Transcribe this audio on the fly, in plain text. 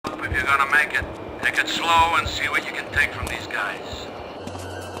gonna make it. Take it slow and see what you can take from these guys.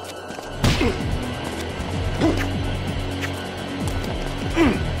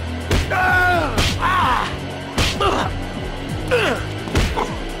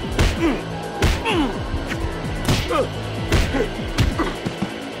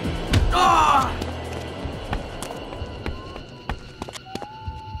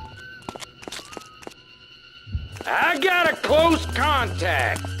 I got a close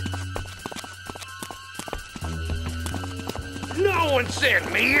contact. No one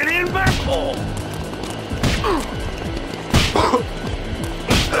sent me an invite.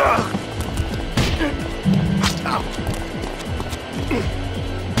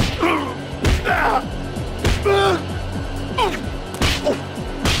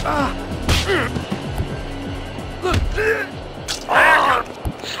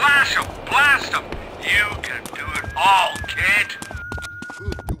 Slash him, blast him. You can do it all, kid.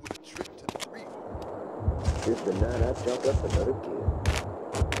 Could do with a trip to the reef. Just the night I chalk up another kid.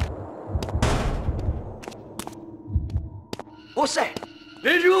 What's that?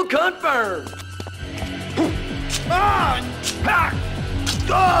 Visual confirmed.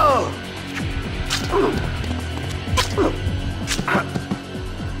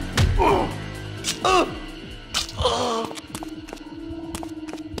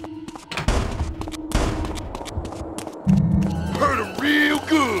 Hurt him real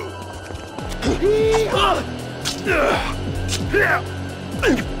good.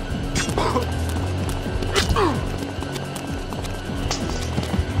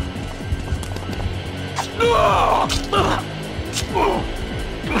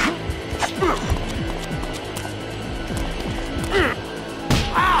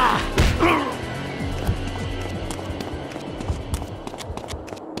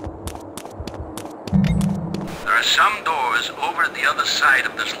 There are some doors over at the other side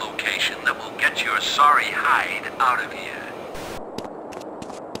of this location that will get your sorry hide out of here.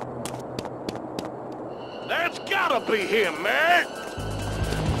 That's gotta be him, man.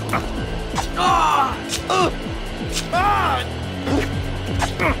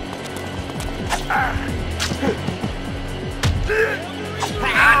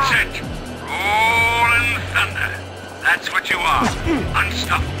 That's it. Rolling thunder. That's what you are.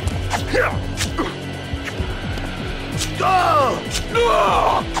 Unstoppable.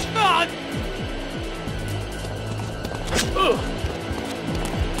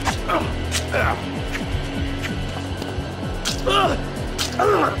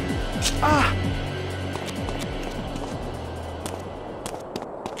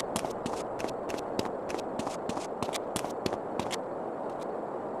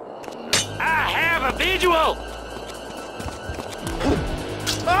 I have a visual.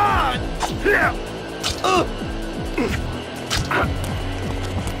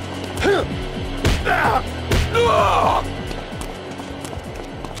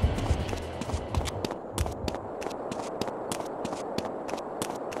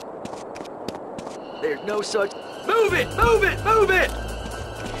 There's no such... Move it! Move it! Move it!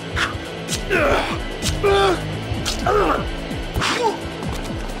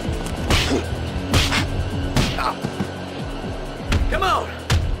 Come on!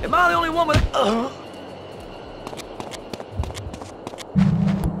 Am I the only one with...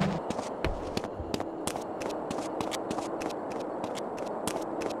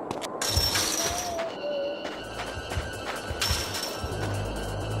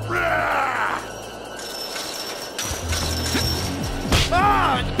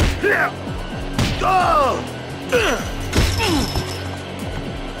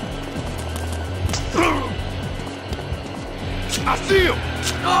 I see him.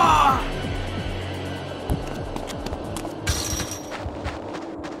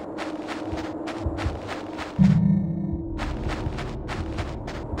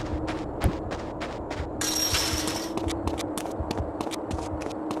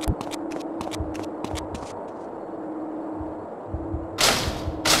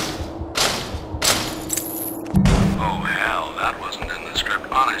 Oh, hell, that wasn't in the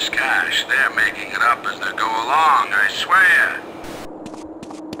script. Honest cash. They're making it up as they go along, I swear.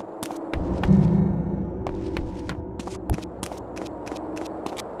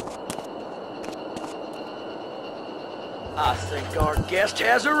 I think our guest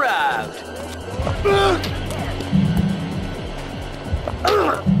has arrived.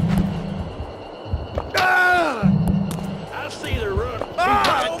 I see the run. He's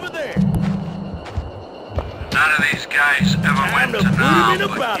right over there. None of these guys ever Time went to to put now, him in a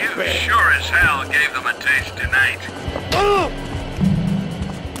but bobby you bag. sure as hell gave them a taste tonight.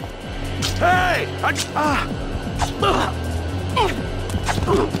 Hey!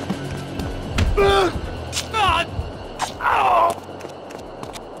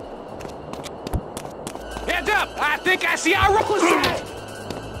 Heads up! I think I see our requisite!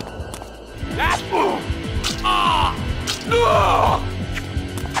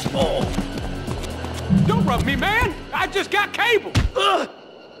 Don't rub me, man! I just got cable!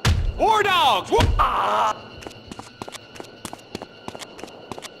 Wardogs!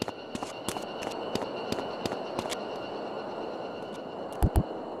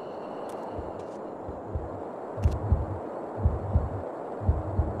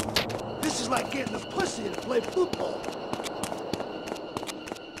 This is like getting a pussy to play football.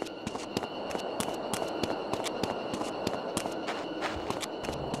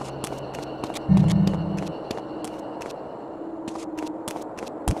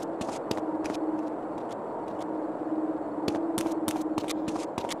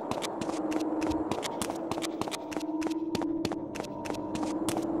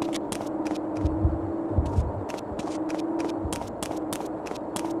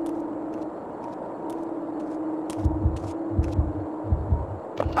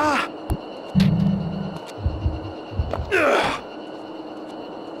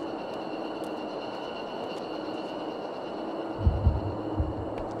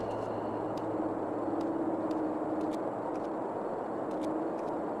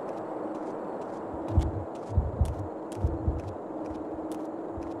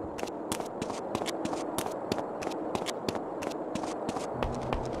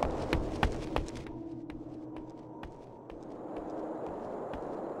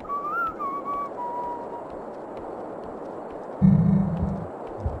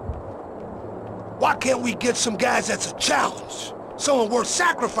 Why can't we get some guys that's a challenge? Someone worth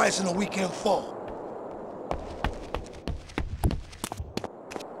sacrificing a weekend for.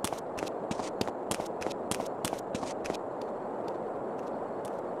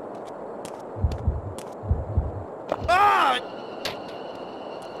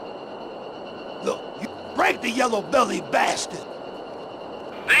 Look, you break the yellow-bellied bastard.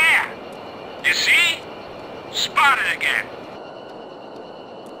 There! You see? Spotted again.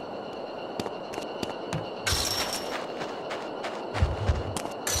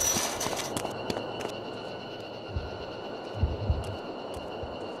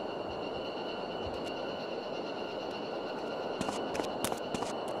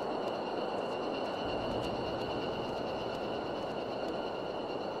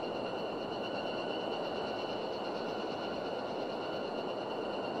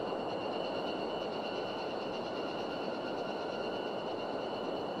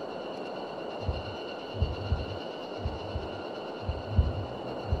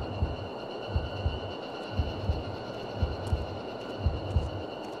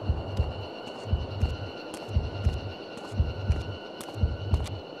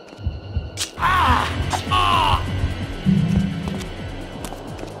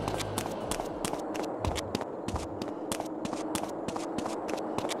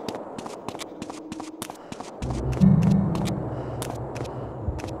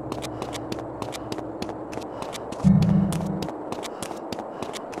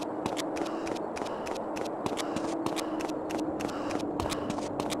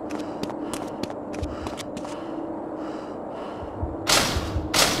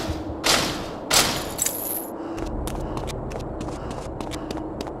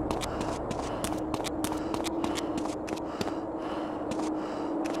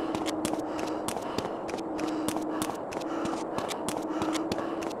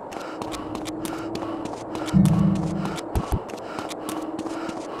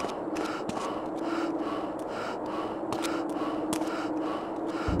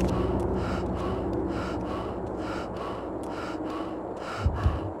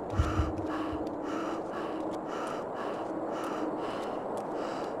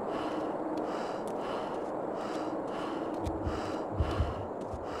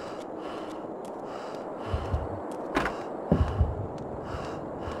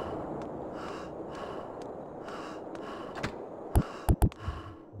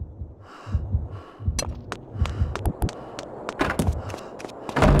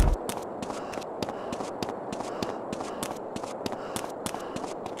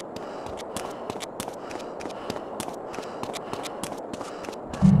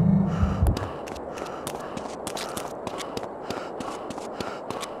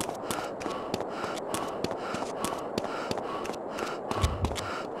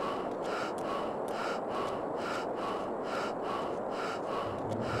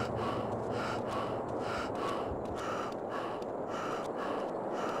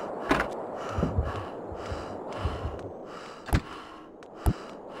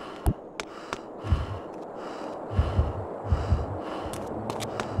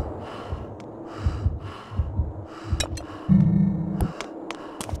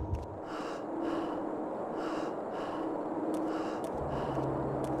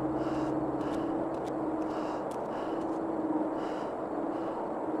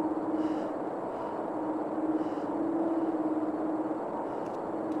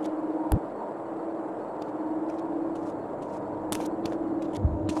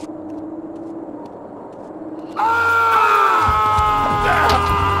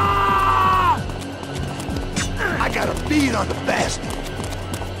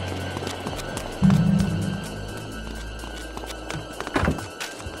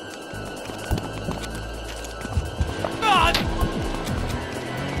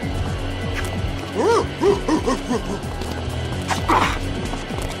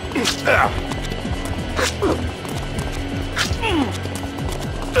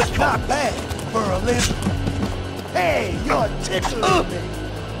 Not bad for a lizard. Hey, you're tickling me.